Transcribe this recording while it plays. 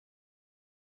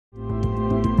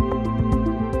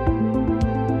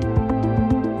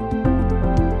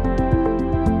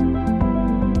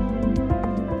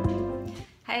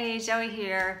Joey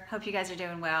here. Hope you guys are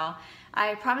doing well.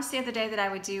 I promised the other day that I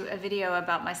would do a video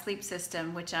about my sleep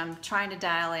system, which I'm trying to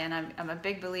dial in. I'm a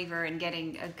big believer in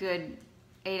getting a good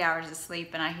 8 hours of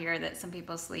sleep, and I hear that some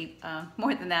people sleep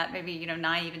more than that, maybe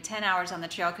 9, even 10 hours on the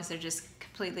trail because they're just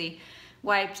completely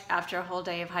wiped after a whole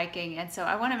day of hiking. And so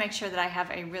I want to make sure that I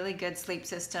have a really good sleep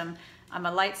system. I'm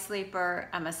a light sleeper,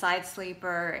 I'm a side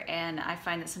sleeper, and I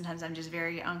find that sometimes I'm just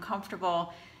very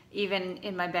uncomfortable even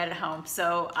in my bed at home.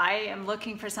 So I am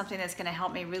looking for something that's going to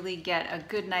help me really get a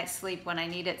good night's sleep when I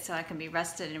need it, so I can be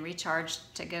rested and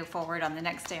recharged to go forward on the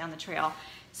next day on the trail.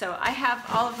 So I have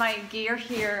all of my gear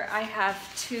here. I have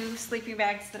 2 sleeping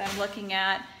bags that I'm looking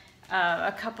at,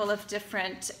 a couple of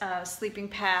different sleeping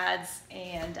pads,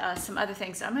 and some other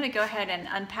things. So I'm going to go ahead and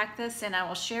unpack this, and I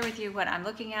will share with you what I'm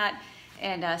looking at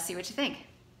and see what you think.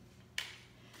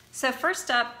 So first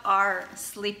up are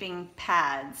sleeping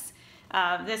pads.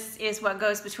 This is what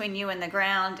goes between you and the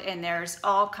ground, and there's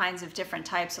all kinds of different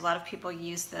types. A lot of people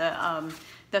use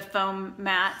the foam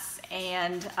mats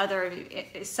and other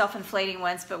self-inflating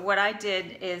ones, but what I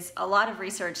did is a lot of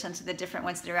research into the different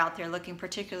ones that are out there, looking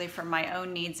particularly for my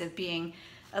own needs of being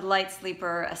a light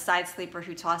sleeper, a side sleeper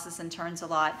who tosses and turns a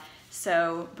lot.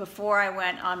 So before I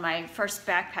went on my first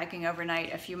backpacking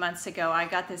overnight a few months ago, I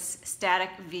got this Static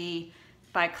V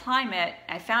by Climate.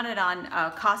 I found it on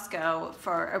Costco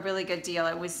for a really good deal.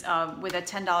 It was with a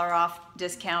 $10 off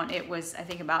discount. It was, I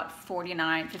think, about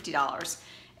 $49, $50.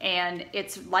 And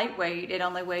it's lightweight. It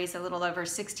only weighs a little over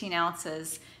 16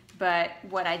 ounces. But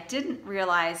what I didn't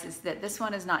realize is that this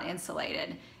one is not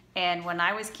insulated. And when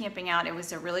I was camping out, it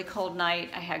was a really cold night.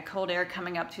 I had cold air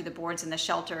coming up through the boards in the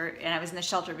shelter, and I was in the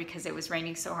shelter because it was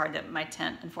raining so hard that my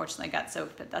tent unfortunately got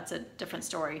soaked, but that's a different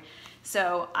story.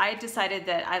 So I decided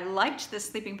that I liked the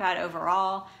sleeping pad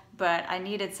overall, but I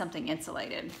needed something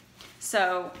insulated.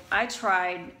 So I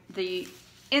tried the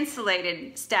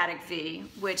insulated Static V,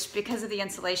 which because of the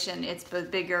insulation, it's both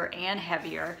bigger and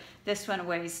heavier. This one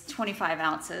weighs 25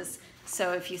 ounces.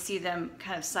 So if you see them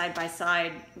kind of side by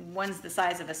side, one's the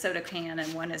size of a soda can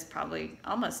and one is probably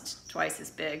almost twice as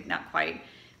big, not quite.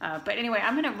 But anyway,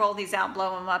 I'm gonna roll these out,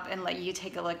 blow them up, and let you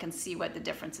take a look and see what the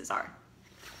differences are.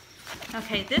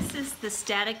 Okay, this is the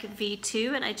Static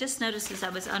V2, and I just noticed as I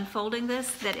was unfolding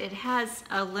this that it has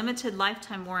a limited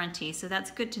lifetime warranty, so that's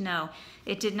good to know.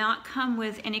 It did not come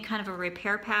with any kind of a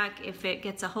repair pack if it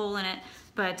gets a hole in it,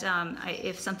 but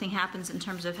if something happens in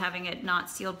terms of having it not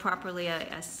sealed properly, I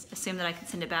assume that I can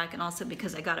send it back, and also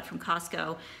because I got it from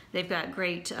Costco, they've got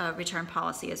great return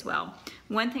policy as well.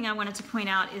 One thing I wanted to point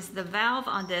out is the valve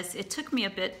on this. It took me a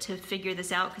bit to figure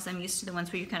this out because I'm used to the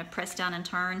ones where you kind of press down and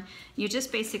turn. You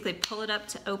just basically pull it up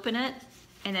to open it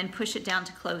and then push it down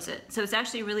to close it. So it's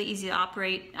actually really easy to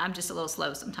operate. I'm just a little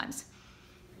slow sometimes.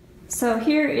 So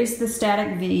here is the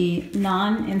Static V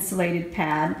non-insulated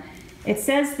pad. It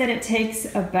says that it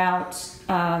takes about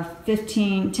 10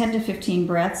 to 15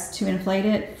 breaths to inflate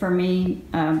it. For me,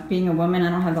 being a woman, I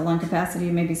don't have the lung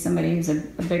capacity. Maybe somebody who's a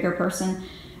bigger person.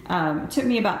 It took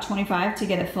me about 25 to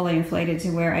get it fully inflated to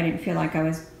where I didn't feel like I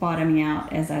was bottoming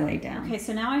out as I laid down. Okay,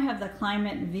 so now I have the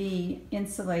Climate V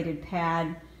insulated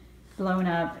pad blown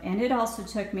up, and it also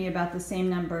took me about the same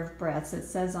number of breaths. It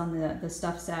says on the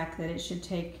stuff sack that it should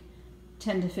take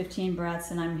 10 to 15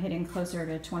 breaths, and I'm hitting closer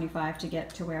to 25 to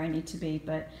get to where I need to be.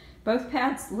 But both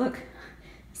pads look,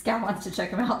 Scout wants to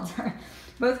check them out.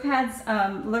 Both pads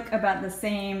look about the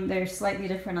same. They're slightly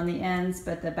different on the ends,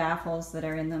 but the baffles that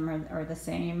are in them are the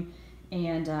same.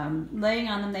 And laying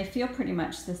on them, they feel pretty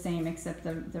much the same, except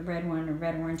the red one or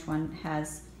red-orange one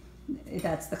has,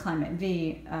 that's the Climate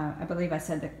V. I believe I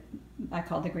said that I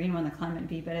called the green one the Climate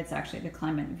V, but it's actually the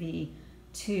Climate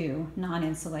V2,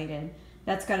 non-insulated.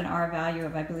 That's got an R value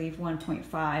of, I believe,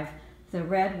 1.5. The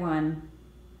red one,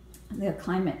 the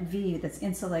Climate V that's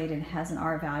insulated, has an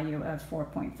R value of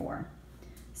 4.4.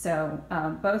 So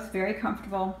both very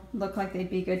comfortable, look like they'd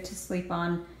be good to sleep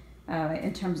on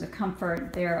in terms of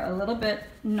comfort. They're a little bit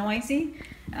noisy.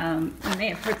 I may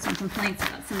have heard some complaints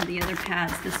about some of the other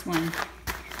pads. This one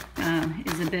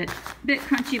is a bit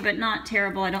crunchy, but not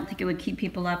terrible. I don't think it would keep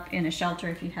people up in a shelter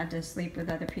if you had to sleep with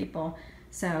other people.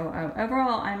 So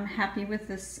overall, I'm happy with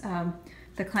this,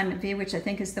 the Climate V, which I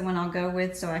think is the one I'll go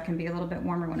with so I can be a little bit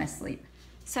warmer when I sleep.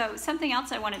 So something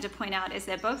else I wanted to point out is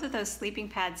that both of those sleeping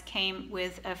pads came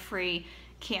with a free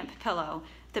camp pillow.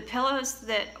 The pillows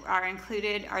that are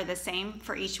included are the same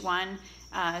for each one,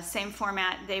 same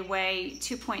format. They weigh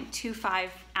 2.25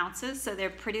 ounces, so they're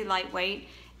pretty lightweight,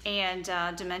 and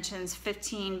dimensions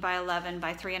 15 by 11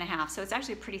 by 3.5. So it's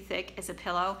actually pretty thick as a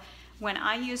pillow. When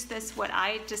I used this, what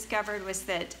I discovered was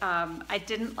that I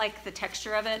didn't like the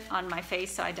texture of it on my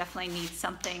face, so I definitely need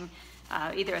something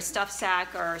either a stuff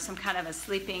sack or some kind of a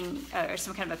sleeping or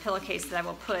some kind of a pillowcase that I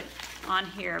will put on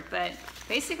here. But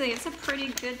basically it's a pretty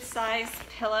good size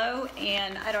pillow,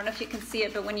 and I don't know if you can see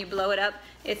it, but when you blow it up,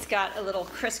 it's got a little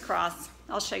crisscross.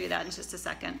 I'll show you that in just a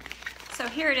second. So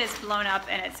here it is blown up,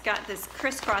 and it's got this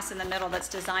crisscross in the middle that's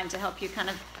designed to help you kind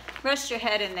of rest your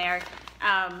head in there.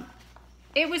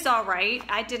 It was all right.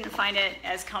 I didn't find it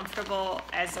as comfortable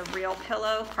as a real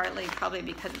pillow, partly probably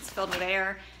because it's filled with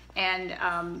air. And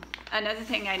another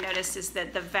thing I noticed is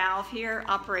that the valve here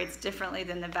operates differently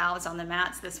than the valves on the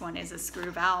mats. This one is a screw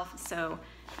valve, so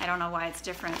I don't know why it's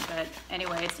different, but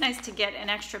anyway, it's nice to get an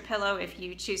extra pillow if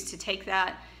you choose to take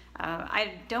that.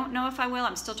 I don't know if I will.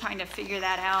 I'm still trying to figure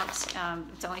that out.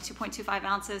 It's only 2.25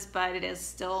 ounces, but it is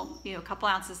still, you know, a couple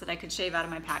ounces that I could shave out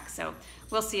of my pack. So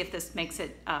we'll see if this makes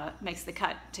the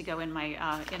cut to go in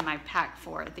my pack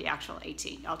for the actual AT.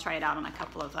 I'll try it out on a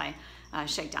couple of my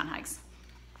shakedown hikes.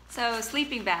 So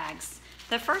sleeping bags.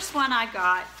 The first one I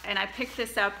got, and I picked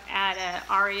this up at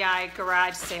a REI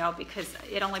garage sale because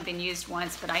it only been used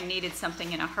once, but I needed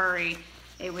something in a hurry.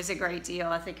 It was a great deal.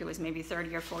 I think it was maybe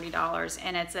 $30 or $40,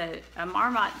 and it's a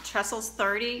Marmot Trestles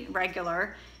 30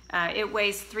 regular. It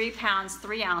weighs 3 pounds,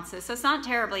 3 ounces, so it's not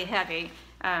terribly heavy.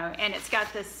 And it's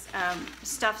got this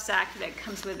stuff sack that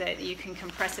comes with it. You can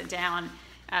compress it down.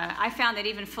 I found that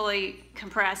even fully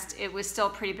compressed, it was still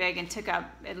pretty big and took up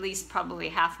at least probably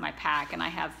half my pack. And I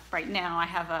have, right now, I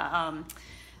have a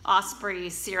Osprey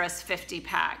Cirrus 50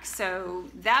 pack. So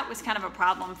that was kind of a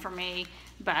problem for me,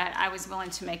 but I was willing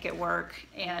to make it work.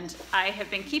 And I have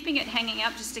been keeping it hanging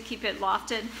up just to keep it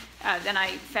lofted. Then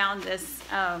I found this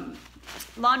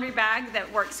laundry bag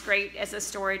that works great as a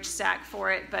storage sack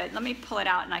for it, but let me pull it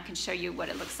out and I can show you what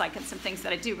it looks like and some things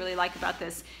that I do really like about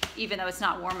this, even though it's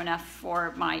not warm enough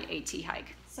for my AT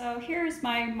hike. So here's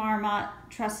my Marmot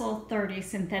Trestle 30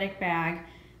 synthetic bag.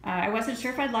 I wasn't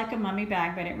sure if I'd like a mummy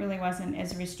bag, but it really wasn't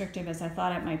as restrictive as I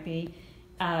thought it might be.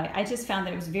 I just found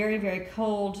that it was very, very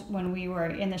cold when we were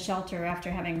in the shelter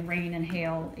after having rain and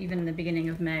hail. Even in the beginning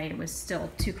of May, it was still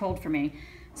too cold for me.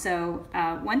 So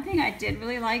one thing I did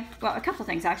really like, well, a couple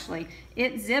things actually.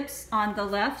 It zips on the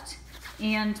left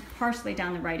and partially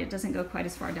down the right. It doesn't go quite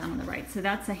as far down on the right. So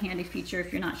that's a handy feature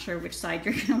if you're not sure which side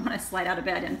you're gonna wanna slide out of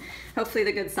bed, and hopefully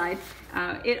the good side.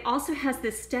 It also has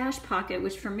this stash pocket,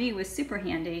 which for me was super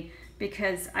handy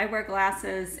because I wear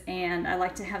glasses and I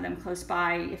like to have them close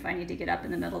by if I need to get up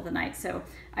in the middle of the night. So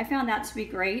I found that to be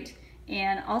great.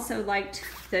 And also liked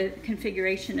the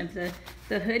configuration of the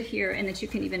hood here, and that you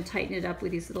can even tighten it up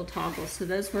with these little toggles. So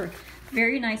those were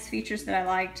very nice features that I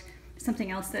liked.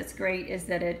 Something else that's great is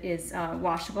that it is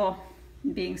washable,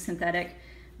 being synthetic.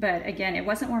 But again, it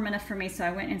wasn't warm enough for me, so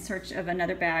I went in search of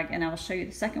another bag, and I'll show you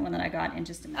the second one that I got in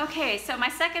just a minute. Okay, so my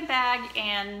second bag,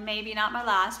 and maybe not my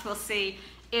last, we'll see,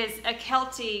 is a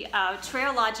Kelty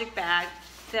Trail Logic bag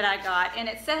that I got. And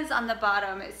it says on the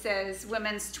bottom, it says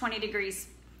women's 20 degrees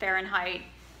Fahrenheit,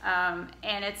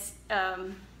 and it's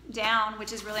down,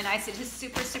 which is really nice. It is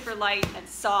super, super light and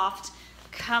soft.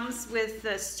 Comes with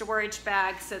the storage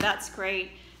bag, so that's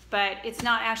great, but it's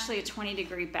not actually a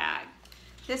 20-degree bag.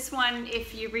 This one,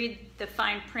 if you read the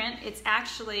fine print, it's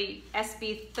actually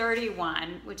SB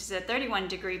 31, which is a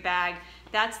 31-degree bag.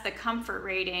 That's the comfort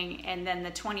rating, and then the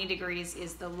 20 degrees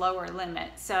is the lower limit.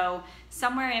 So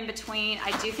somewhere in between.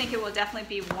 I do think it will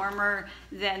definitely be warmer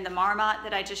than the Marmot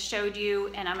that I just showed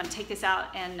you, and I'm gonna take this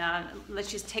out and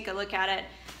let's just take a look at it.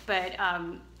 But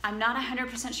I'm not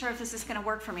 100% sure if this is gonna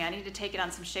work for me. I need to take it on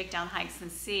some shakedown hikes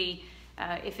and see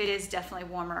if it is definitely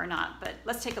warmer or not, but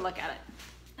let's take a look at it.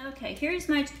 Okay, here's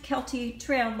my Kelty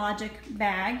Trail Logic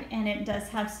bag, and it does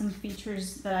have some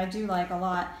features that I do like a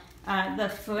lot. The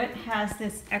foot has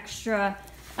this extra,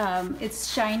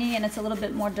 it's shiny and it's a little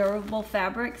bit more durable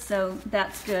fabric, so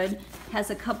that's good. Has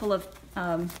a couple of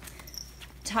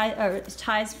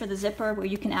ties for the zipper where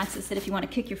you can access it. If you want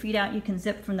to kick your feet out, you can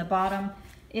zip from the bottom.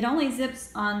 It only zips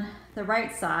on the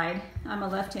right side. I'm a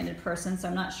left-handed person, so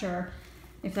I'm not sure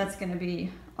if that's going to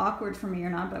be awkward for me or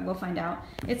not, but we'll find out.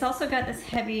 It's also got this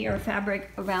heavier fabric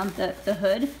around the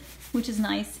hood, which is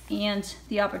nice, and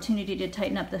the opportunity to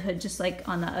tighten up the hood just like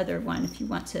on the other one if you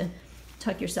want to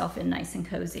tuck yourself in nice and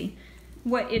cozy.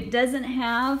 What it doesn't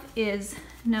have is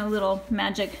no little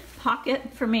magic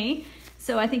pocket for me,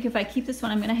 so I think if I keep this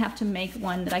one, I'm going to have to make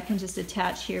one that I can just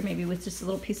attach here, maybe with just a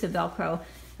little piece of Velcro,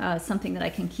 something that I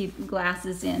can keep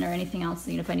glasses in or anything else.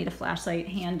 You know, if I need a flashlight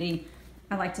handy,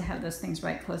 I like to have those things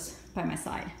right close by my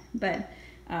side. But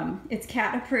it's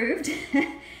cat approved.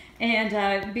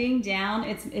 And being down,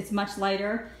 it's much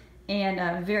lighter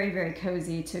and very, very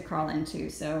cozy to crawl into,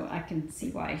 so I can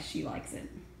see why she likes it.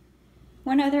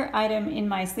 One other item in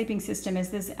my sleeping system is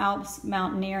this Alps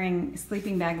Mountaineering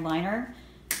sleeping bag liner.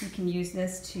 You can use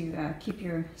this to keep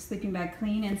your sleeping bag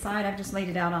clean inside. I've just laid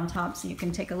it out on top so you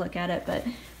can take a look at it. But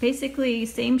basically,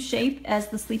 same shape as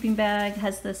the sleeping bag,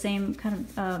 has the same kind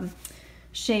of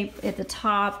shape at the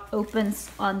top, opens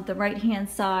on the right-hand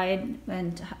side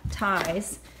and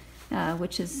ties,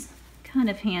 which is kind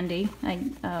of handy.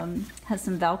 Has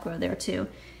some Velcro there too.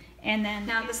 And then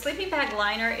now the sleeping bag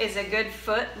liner is a good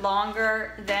foot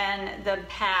longer than the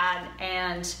pad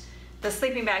and the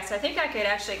sleeping bag. So I think I could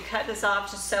actually cut this off,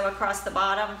 just sew across the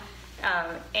bottom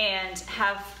and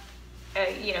have,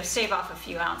 save off a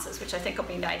few ounces, which I think will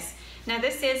be nice. Now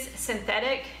this is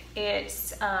synthetic.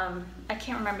 It's, I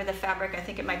can't remember the fabric. I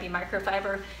think it might be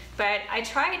microfiber, but I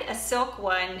tried a silk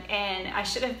one and I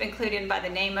should have included by the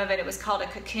name of it. It was called a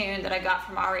Cocoon that I got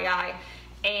from REI.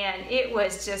 And it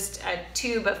was just a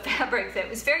tube of fabric that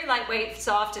was very lightweight,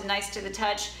 soft, and nice to the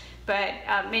touch, but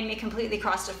made me completely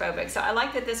claustrophobic. So I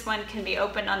like that this one can be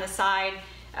opened on the side.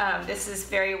 This is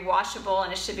very washable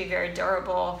and it should be very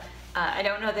durable. I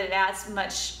don't know that it adds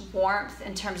much warmth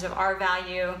in terms of R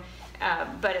value,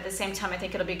 but at the same time I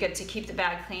think it'll be good to keep the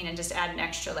bag clean and just add an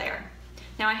extra layer.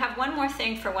 Now I have one more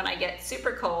thing for when I get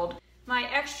super cold. My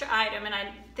extra item, and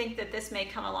I think that this may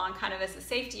come along kind of as a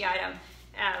safety item,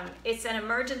 it's an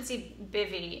emergency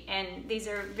bivvy, and these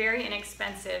are very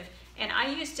inexpensive. And I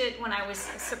used it when I was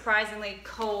surprisingly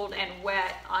cold and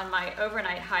wet on my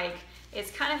overnight hike.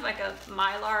 It's kind of like a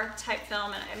Mylar type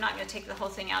film, and I'm not going to take the whole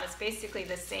thing out. It's basically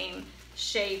the same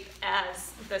shape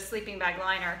as the sleeping bag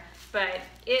liner, but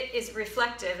it is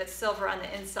reflective. It's silver on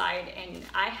the inside, and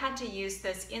I had to use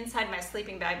this inside my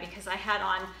sleeping bag because I had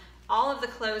on all of the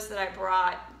clothes that I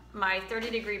brought, my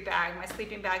 30-degree bag, my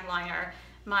sleeping bag liner,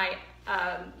 my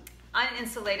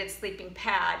uninsulated sleeping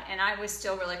pad, and I was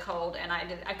still really cold, and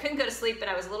I couldn't go to sleep, but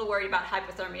I was a little worried about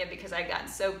hypothermia because I had gotten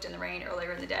soaked in the rain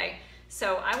earlier in the day.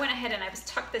 So I went ahead and I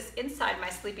tucked this inside my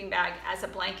sleeping bag as a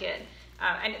blanket.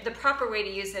 And the proper way to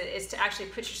use it is to actually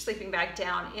put your sleeping bag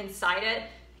down inside it.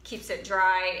 Keeps it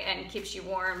dry and keeps you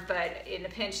warm, but in a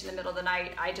pinch in the middle of the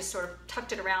night, I just sort of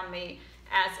tucked it around me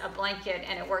as a blanket,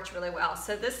 and it worked really well.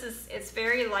 So it's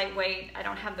very lightweight. I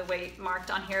don't have the weight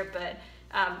marked on here, but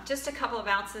just a couple of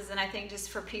ounces, and I think just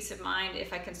for peace of mind,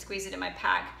 if I can squeeze it in my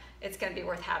pack, it's going to be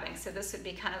worth having. So this would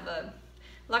be kind of a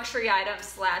luxury item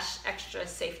 / extra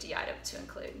safety item to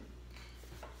include.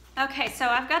 Okay, so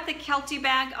I've got the Kelty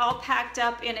bag all packed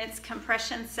up in its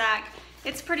compression sack.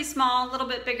 It's pretty small, a little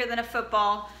bit bigger than a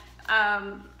football,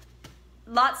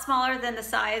 lot smaller than the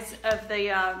size of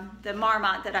the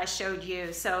Marmot that I showed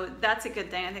you. So that's a good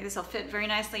thing. I think this will fit very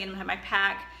nicely into my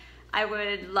pack. I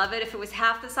would love it if it was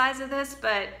half the size of this,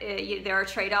 but there are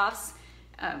trade-offs.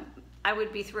 I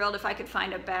would be thrilled if I could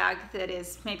find a bag that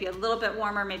is maybe a little bit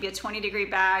warmer, maybe a 20-degree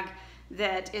bag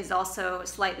that is also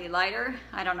slightly lighter.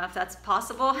 I don't know if that's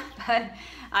possible, but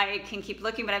I can keep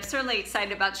looking. But I'm certainly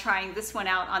excited about trying this one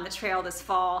out on the trail this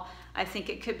fall. I think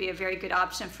it could be a very good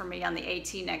option for me on the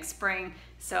AT next spring.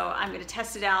 So I'm going to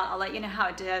test it out. I'll let you know how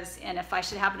it does, and if I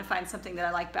should happen to find something that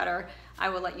I like better, I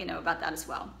will let you know about that as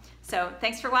well. So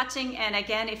thanks for watching, and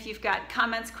again, if you've got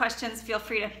comments, questions, feel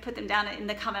free to put them down in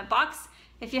the comment box.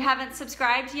 If you haven't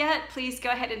subscribed yet, please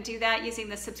go ahead and do that using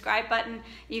the subscribe button.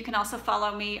 You can also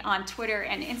follow me on Twitter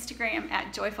and Instagram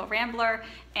at Joyful Rambler,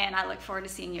 and I look forward to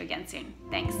seeing you again soon.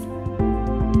 Thanks.